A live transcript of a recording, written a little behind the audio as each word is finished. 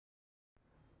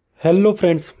Hello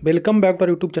friends, welcome back to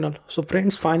our YouTube channel. So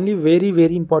friends, finally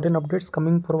very important updates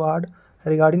coming forward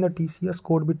regarding the TCS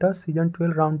Codevita Season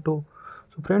 12 Round 2.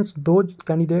 So friends, those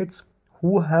candidates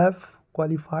who have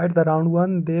qualified the Round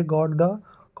 1, they got the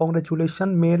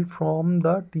congratulation mail from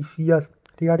the TCS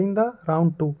regarding the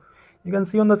Round 2. You can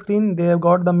see on the screen they have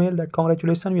got the mail that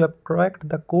congratulations, you have cracked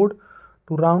the code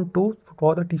to Round 2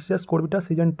 for the TCS Codevita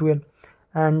Season 12.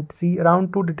 And see,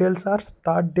 Round 2 details are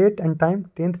start date and time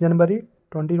 10th January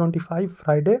 2025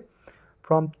 Friday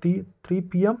from 3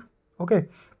 p.m. okay,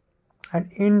 and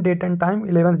in date and time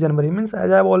 11th January. Means, as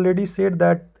I have already said,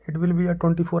 that it will be a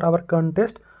 24-hour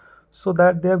contest, so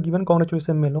that they have given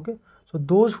congratulation mail. Okay, so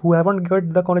those who haven't got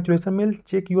the congratulation mail,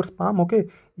 check your spam. Okay,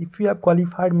 if you have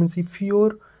qualified, means if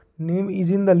your name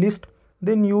is in the list,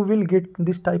 then you will get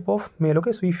this type of mail.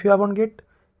 Okay, so if you haven't get,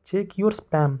 check your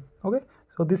spam. Okay,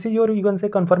 so this is your, you can say,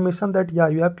 confirmation that yeah,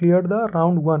 you have cleared the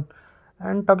round 1.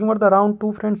 And talking about the round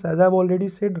 2, friends, as I have already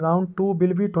said, round 2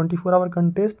 will be 24-hour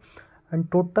contest, and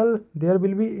total there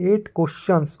will be 8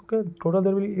 questions. Okay, total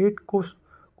there will be 8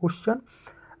 question,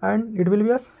 and it will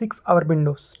be a 6-hour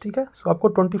windows. ठीक है, so आपको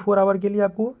 24 our के लिए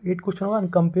आपको 8 question होगा,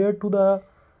 and compared to the,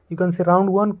 you can say,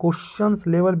 round 1 questions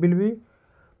level will be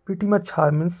pretty much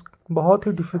high. Means बहुत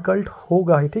ही difficult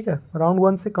होगा ही, ठीक है, राउंड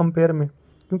 1 से कंपेयर में,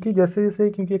 क्योंकि जैसे जैसे,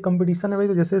 क्योंकि कंपटीशन है भाई,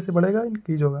 तो जैसे जैसे बढ़ेगा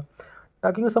इंक्रीज होगा.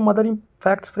 Talking some other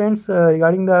facts, friends,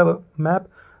 regarding the map.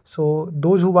 So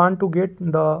those who want to get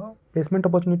the placement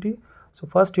opportunity, so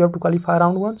first you have to qualify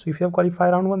round 1. So if you have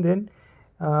qualified round 1, then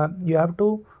you have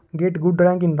to get good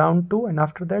rank in round 2, and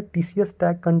after that TCS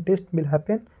tag contest will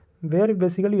happen, where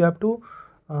basically you have to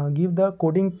give the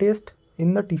coding test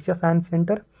in the TCS and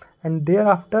center, and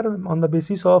thereafter, on the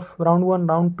basis of round 1,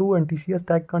 round 2 and TCS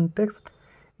tag contest,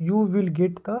 you will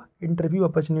get the interview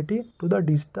opportunity to the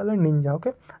digital and ninja.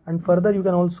 Okay, and further you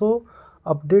can also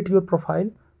update your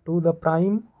profile to the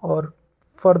prime or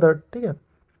further. Okay,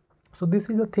 so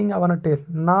this is the thing I want to tell.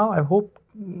 Now I hope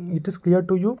it is clear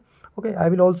to you. Okay, I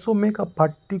will also make a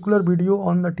particular video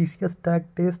on the TCS tag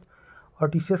test or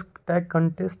TCS tag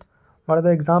contest, what are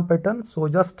the exam pattern. So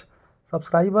just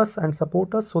subscribe us and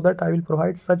support us, so that I will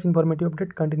provide such informative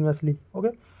update continuously.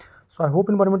 Okay, so I hope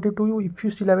informative to you. If you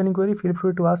still have any query, feel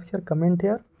free to ask here, comment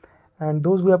here. And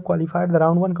those who have qualified the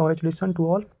round 1, congratulations to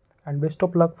all, and best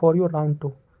of luck for your round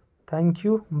 2. Thank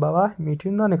you. Bye bye. Meet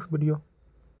you in the next video.